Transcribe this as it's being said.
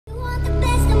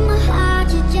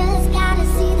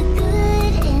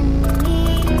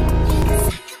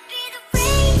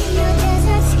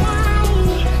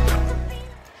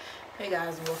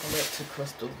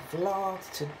Crystal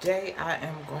Vlogs. Today I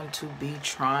am going to be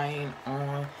trying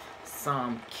on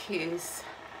some Kiss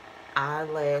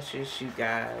eyelashes, you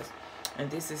guys.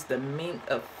 And this is the Mink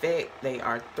effect. They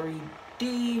are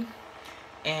 3D.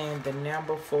 And the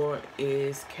number 4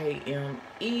 is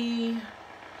KME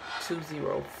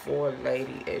 204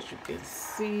 lady, as you can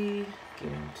see.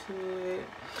 Get into it.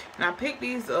 And I picked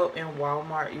these up in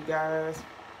Walmart, you guys.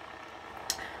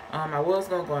 I was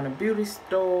going to go in a beauty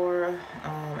store,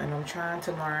 and I'm trying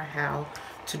to learn how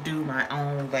to do my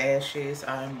own lashes.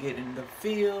 I'm getting the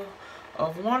feel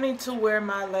of wanting to wear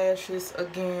my lashes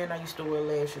again. I used to wear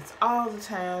lashes all the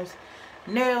times,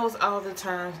 nails all the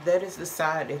times. That is the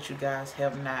side that you guys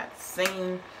have not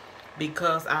seen,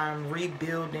 because I'm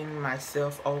rebuilding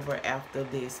myself over after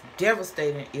this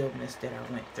devastating illness that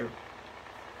I went through.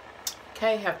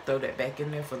 Okay, have to throw that back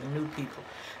in there for the new people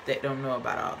that don't know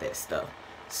about all that stuff.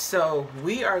 So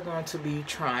we are going to be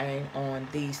trying on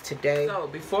these today. So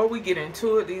before we get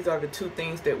into it, these are the 2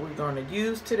 things that we're going to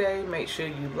use today. Make sure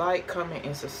you like, comment,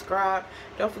 and subscribe.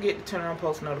 Don't forget to turn on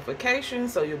post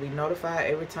notifications so you'll be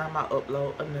notified every time I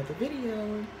upload another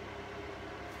video.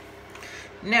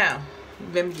 Now,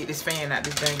 let me get this fan out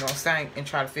this thing on sync and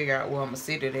try to figure out where I'm going to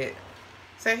sit it at.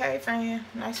 Say, hey fan,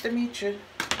 nice to meet you.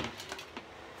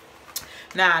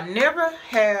 Now, I never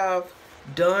have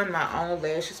done my own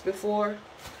lashes before.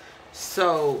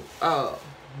 So,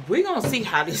 we're going to see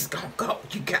how this going to go,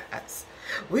 you guys.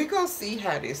 We're going to see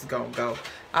how this going to go.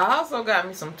 I also got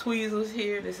me some tweezers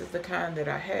here. This is the kind that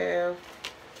I have.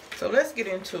 So, let's get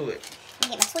into it. I'm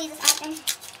going to get my tweezers open.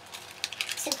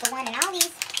 2 for 1. And all these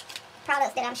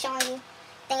products that I'm showing you,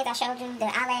 things I showed you,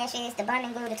 the eyelashes, the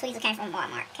bonding glue, the tweezer came from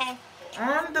Walmart, okay?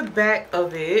 On the back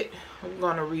of it, I'm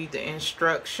going to read the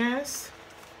instructions.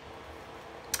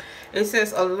 It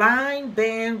says a line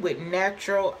band with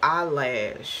natural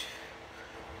eyelash.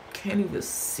 Can't even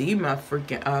see my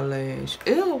freaking eyelash.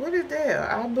 Ew, what is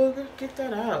that? Eye booger? Get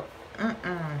that out.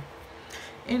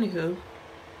 Anywho.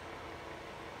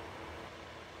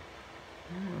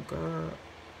 Oh my god.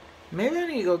 Maybe I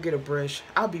need to go get a brush.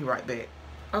 I'll be right back.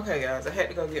 Okay guys, I had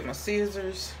to go get my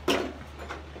scissors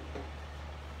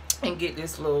and get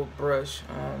this little brush.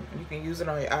 You can use it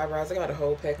on your eyebrows. I got a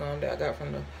whole pack on that I got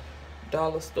from the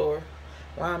dollar store.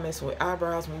 Why I'm messing with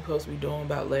eyebrows when we're supposed to be doing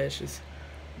about lashes,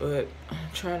 but I'm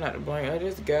trying not to blink. I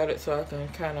just got it so I can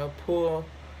kind of pull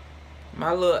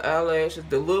my little eyelashes,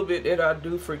 the little bit that I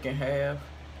do freaking have.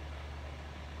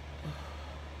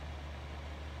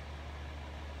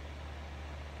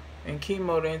 And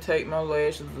chemo didn't take my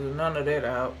lashes or none of that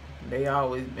out. They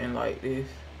always been like this.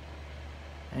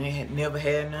 I ain't never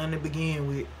had none to begin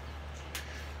with.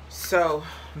 So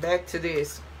back to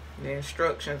this. The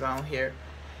instructions on here.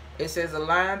 It says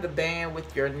align the band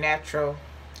with your natural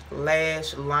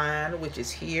lash line, which is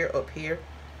here, up here.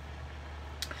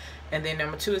 And then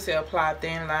number 2, it says apply a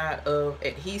thin line of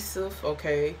adhesive,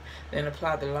 okay. Then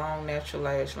apply the long natural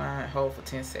lash line, hold for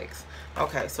 10 seconds.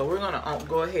 Okay, so we're gonna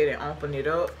go ahead and open it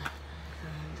up.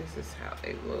 This is how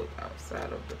they look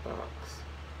outside of the box.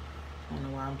 I don't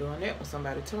know why I'm doing that when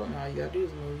somebody told me all you gotta do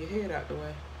is move your head out the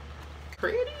way.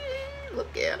 Pretty,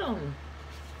 look at them.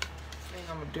 Thing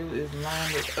I'm gonna do is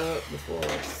line it up before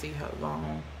I see how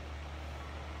long.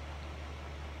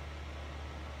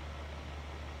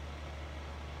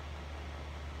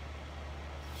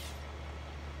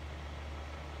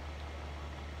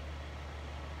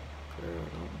 Girl,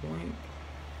 don't blink.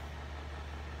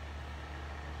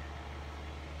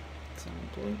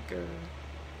 Don't blink, girl.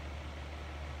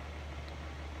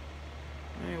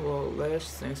 I ain't wore lashes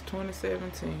since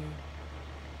 2017.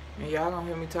 And y'all gonna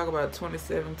hear me talk about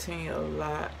 2017 a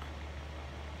lot.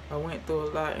 I went through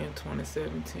a lot in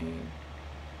 2017.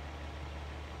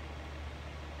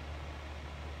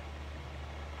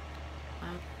 I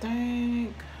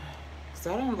think, cause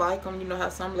I don't like them. You know how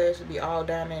some lashes be all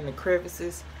down there in the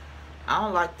crevices. I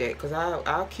don't like that, cause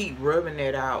I'll keep rubbing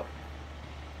it out.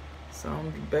 So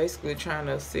I'm basically trying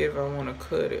to see if I want to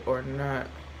cut it or not.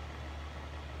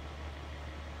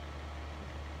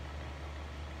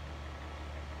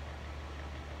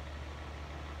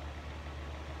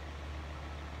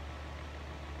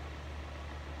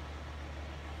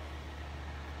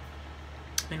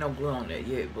 Ain't no glue on that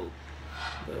yet, boo.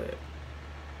 But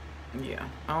yeah,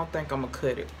 I don't think I'm gonna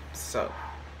cut it. So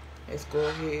let's go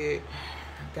ahead.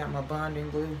 Got my bonding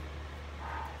glue.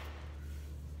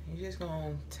 You're just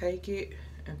gonna take it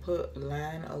and put a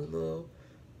line a little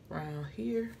around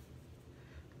here,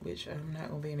 which I'm not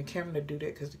gonna be in the camera to do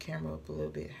that because the camera up a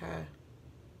little bit high.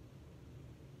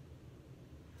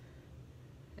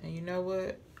 And you know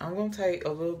what? I'm gonna take a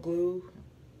little glue.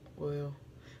 Well,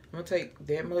 I'm gonna take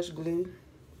that much glue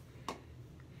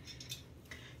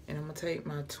And I'm going to take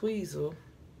my tweezer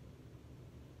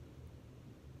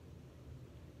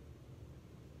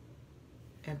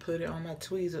and put it on my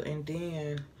tweezer and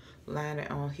then line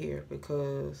it on here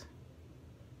because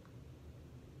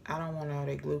I don't want all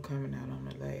that glue coming out on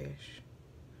the lash.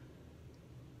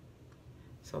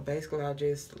 So basically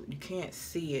you can't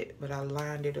see it, but I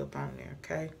lined it up on there,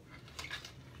 okay?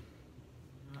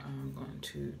 I'm going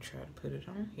to try to put it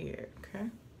on here, okay?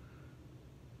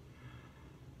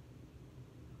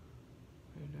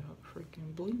 Without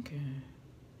freaking blinking.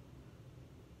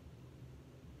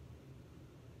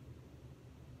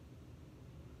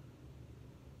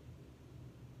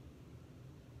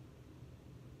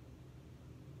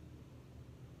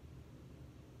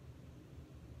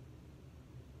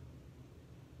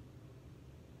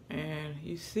 And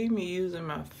you see me using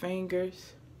my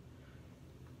fingers.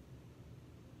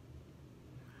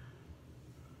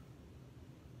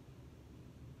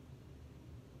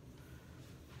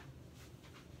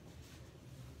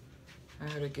 I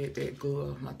gotta get that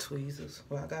glue off my tweezers.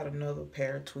 Well, I got another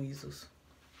pair of tweezers.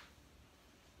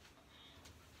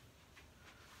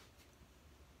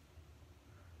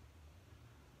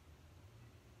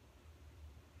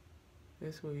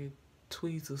 That's where your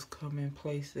tweezers come in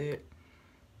place at.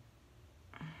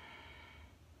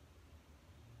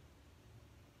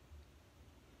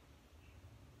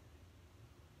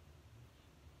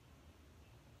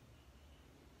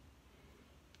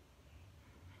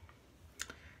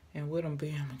 And with them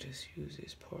being, I'm gonna just use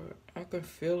this part. I can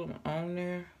feel them on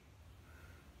there.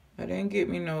 I didn't get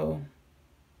me no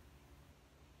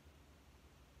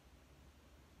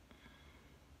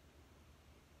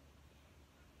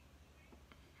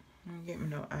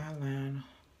eyeliner.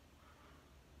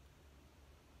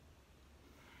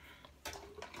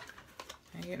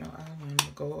 I ain't get no eyeliner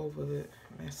to go over the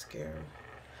mascara.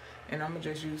 And I'm gonna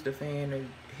just use the fan to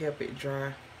help it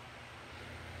dry.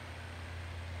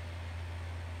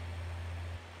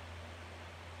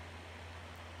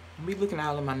 Be looking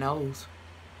all in my nose.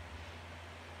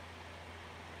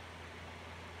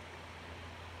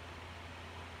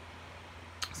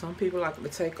 Some people like to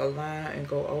take a line and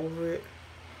go over it.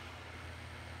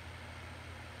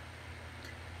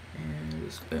 And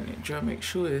just letting it dry. Make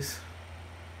sure it's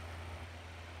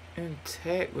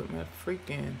intact with my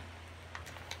freaking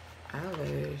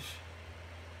eyelash.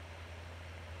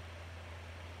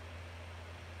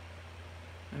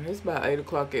 And it's about 8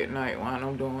 o'clock at night while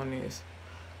I'm doing this.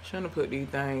 Trying to put these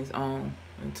things on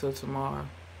until tomorrow.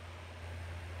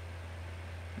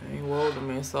 I ain't wore them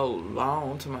in so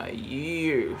long to my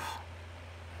years.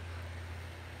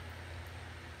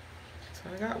 So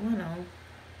I got one on.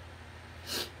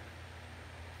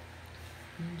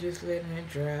 I'm just letting it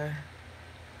dry.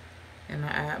 And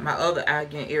my other eye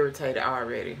getting irritated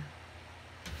already.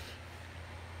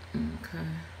 Okay.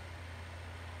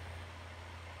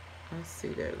 I see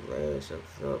that lash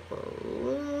is up a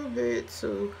little bit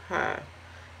too high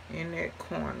in that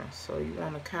corner. So you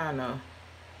want to kind of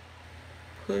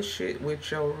push it with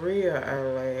your rear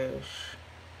eyelash.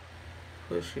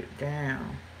 Push it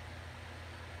down.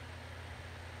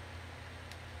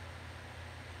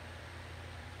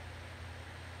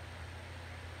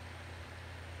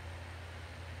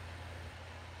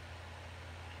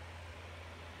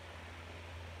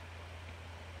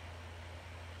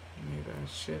 I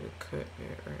should have cut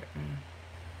that right now.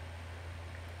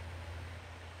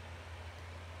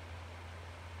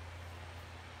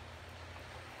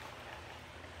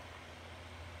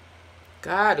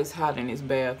 God, it's hot in this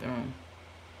bathroom.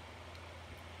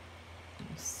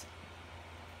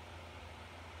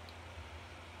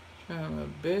 Trying my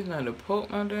best not to poke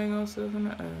my dang old self in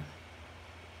the eye.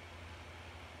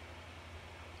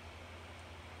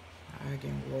 I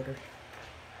get water.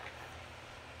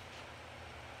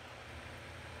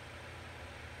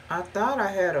 I thought I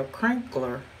had a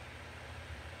crinkler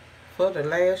for the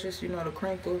lashes, you know, the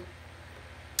crinkler.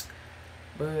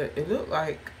 But it looked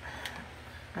like,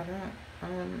 I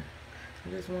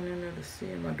just went in there to see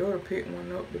it. My daughter picked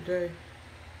one up today.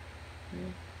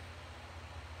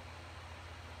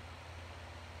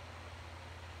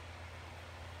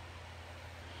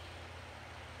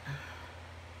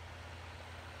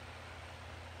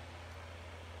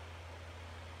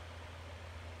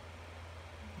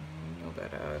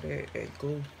 About all that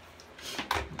glue.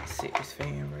 Let's sit this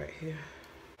fan right here.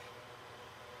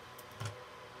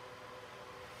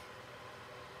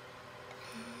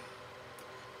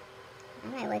 I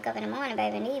might wake up in the morning,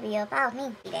 baby, and he be up off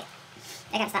me.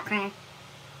 I gotta stop crying.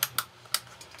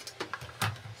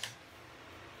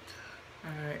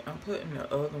 Alright, I'm putting the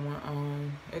other one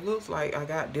on. It looks like I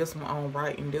got this one on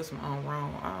right and this one on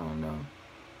wrong. I don't know.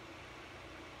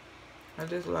 I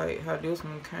just like how this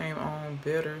one came on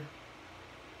better.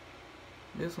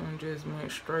 This one just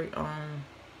went straight on.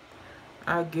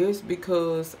 I guess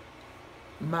because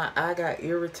my eye got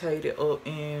irritated up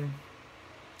in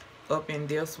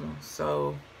this one,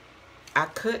 so I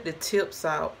cut the tips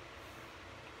out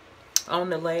on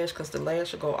the lash, because the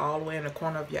lash will go all the way in the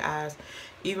corner of your eyes.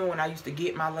 Even when I used to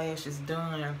get my lashes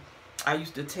done, I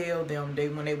used to tell them,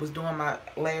 when they was doing my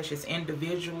lashes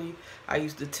individually, I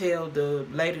used to tell the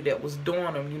lady that was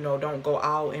doing them, you know, don't go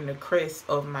all in the crest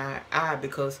of my eye,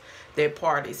 because that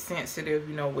part is sensitive,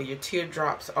 you know, where your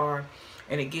teardrops are,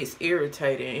 and it gets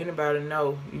irritated. Anybody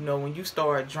know, you know, when you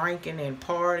start drinking and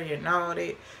partying and all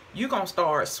that, you gonna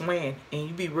start swaying, and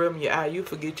you be rubbing your eye, you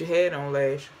forget your head on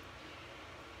lash.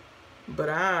 But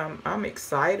I'm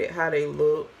excited how they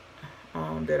look,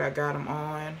 that I got them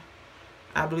on.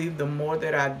 I believe the more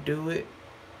that I do it,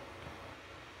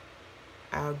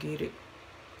 I'll get it.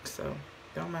 So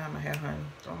don't mind my hair, honey.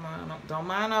 Don't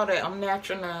mind all that. I'm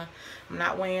natural now. I'm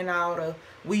not wearing all the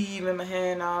weave in my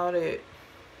hair and all that.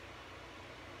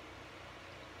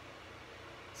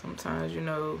 Sometimes, you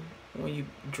know, when you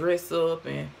dress up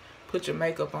and put your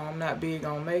makeup on, I'm not big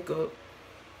on makeup.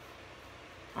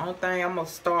 Only thing I'm gonna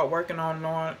start working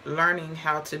on learning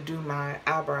how to do my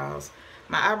eyebrows.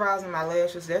 My eyebrows and my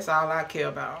lashes, that's all I care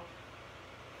about.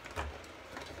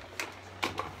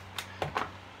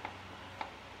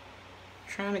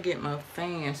 Trying to get my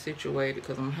fan situated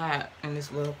because I'm hot in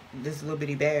this little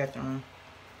bitty bathroom.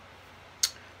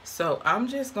 So I'm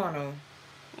just gonna,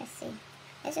 let's see.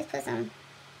 Let's just put some.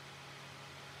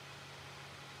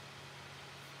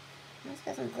 Let's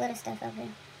put some glitter stuff up here.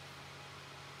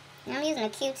 Now I'm using a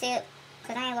Q-tip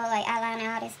because I ain't gonna like eyeliner and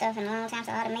all this stuff in a long time.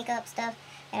 So all the makeup stuff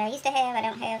that I used to have, I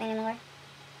don't have anymore.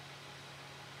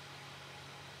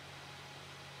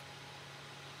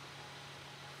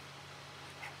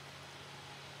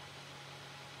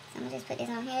 So I'm gonna just put this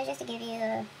on here just to give you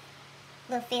a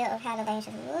little feel of how the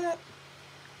lashes look.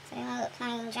 So they don't look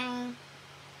plain Jane.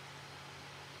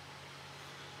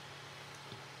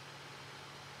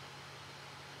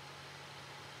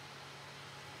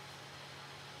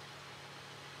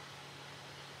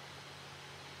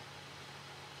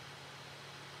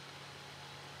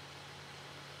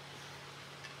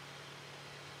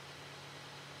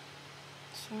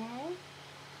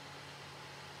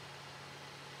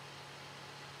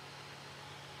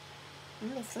 I'm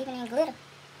gonna be sleeping in glitter.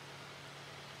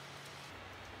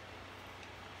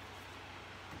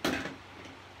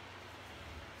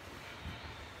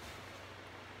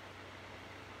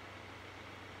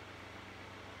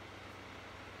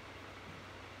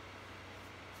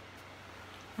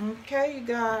 okay, you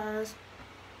guys.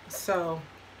 So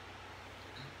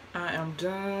I am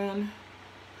done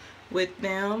with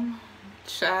them.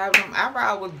 Child, them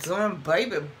eyebrows was done,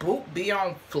 baby. Boot be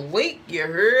on fleek, you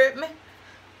heard me?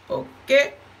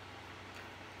 Okay.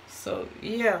 So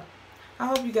yeah, I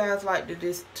hope you guys liked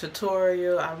this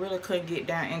tutorial. I really couldn't get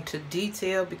down into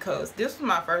detail because this was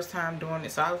my first time doing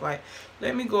it. So I was like,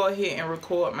 let me go ahead and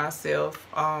record myself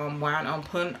while I'm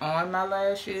putting on my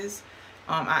lashes.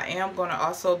 I am going to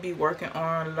also be working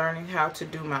on learning how to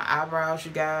do my eyebrows,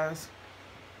 you guys.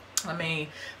 I mean,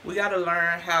 we got to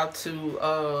learn how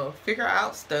to figure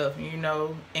out stuff, you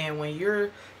know. And when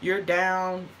you're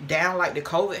down like the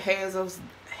COVID has us.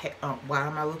 Why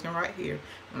am I looking right here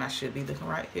when I should be looking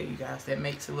right here, you guys? That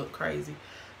makes it look crazy.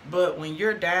 But when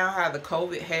you're down how the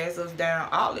COVID has us down,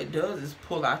 all it does is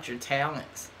pull out your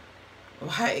talents.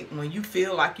 Like when you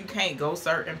feel like you can't go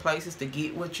certain places to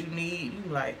get what you need,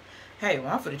 you like, hey,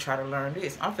 well, I'm finna try to learn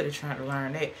this. I'm finna try to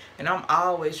learn that. And I'm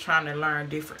always trying to learn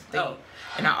different things. Oh.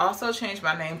 And I also changed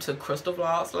my name to Crystal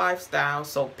Vlogs Lifestyle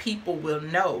so people will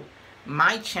know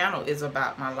my channel is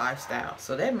about my lifestyle.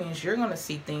 So that means you're going to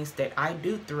see things that I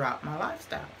do throughout my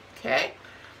lifestyle. Okay?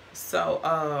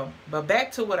 So, but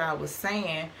back to what I was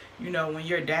saying, you know, when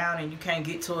you're down and you can't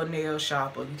get to a nail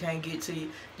shop or you can't get to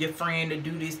your friend to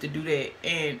do this, to do that.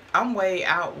 And I'm way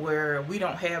out where we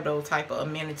don't have those type of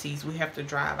amenities. We have to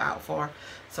drive out for.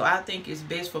 So I think it's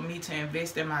best for me to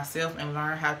invest in myself and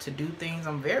learn how to do things.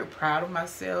 I'm very proud of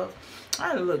myself.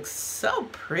 I look so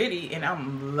pretty and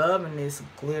I'm loving this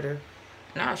glitter.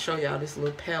 And I'll show y'all this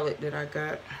little palette that I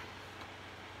got.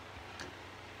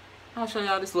 I'll show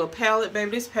y'all this little palette,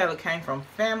 baby. This palette came from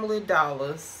Family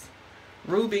Dollars.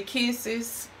 Ruby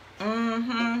Kisses.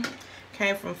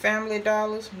 Came from Family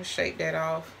Dollars. Let me shake that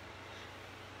off.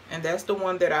 And that's the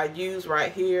one that I use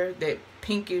right here. That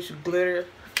pinkish glitter.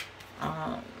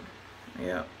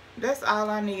 Yeah. That's all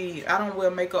I need. I don't wear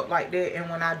makeup like that. And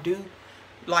when I do,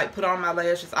 like, put on my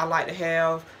lashes, I like to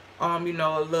have, you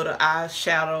know, a little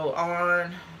eyeshadow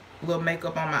on. little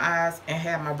makeup on my eyes, and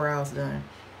have my brows done.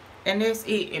 And that's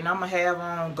it. And I'm going to have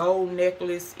on gold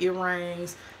necklace,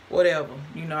 earrings, whatever.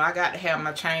 You know, I got to have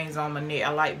my chains on my neck. I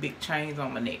like big chains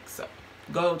on my neck. So,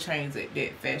 gold chains at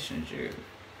that fashion jewelry.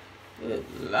 Good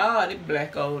Lord, the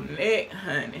black old neck,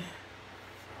 honey.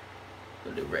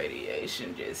 The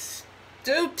radiation just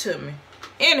do to me.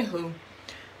 Anywho,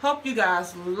 hope you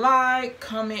guys like,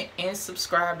 comment, and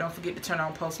subscribe. Don't forget to turn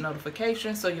on post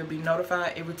notifications so you'll be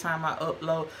notified every time I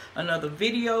upload another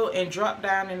video. And drop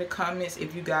down in the comments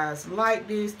if you guys like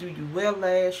this. Do you wear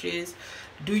lashes?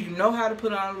 Do you know how to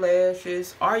put on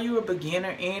lashes? Are you a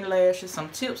beginner in lashes? Some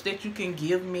tips that you can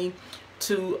give me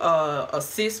to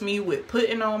assist me with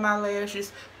putting on my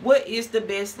lashes. What is the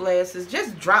best lashes?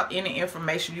 Just drop any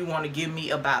information you want to give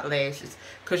me about lashes,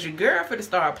 because your girl finna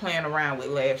start playing around with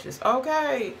lashes.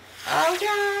 Okay, bye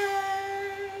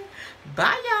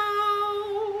y'all.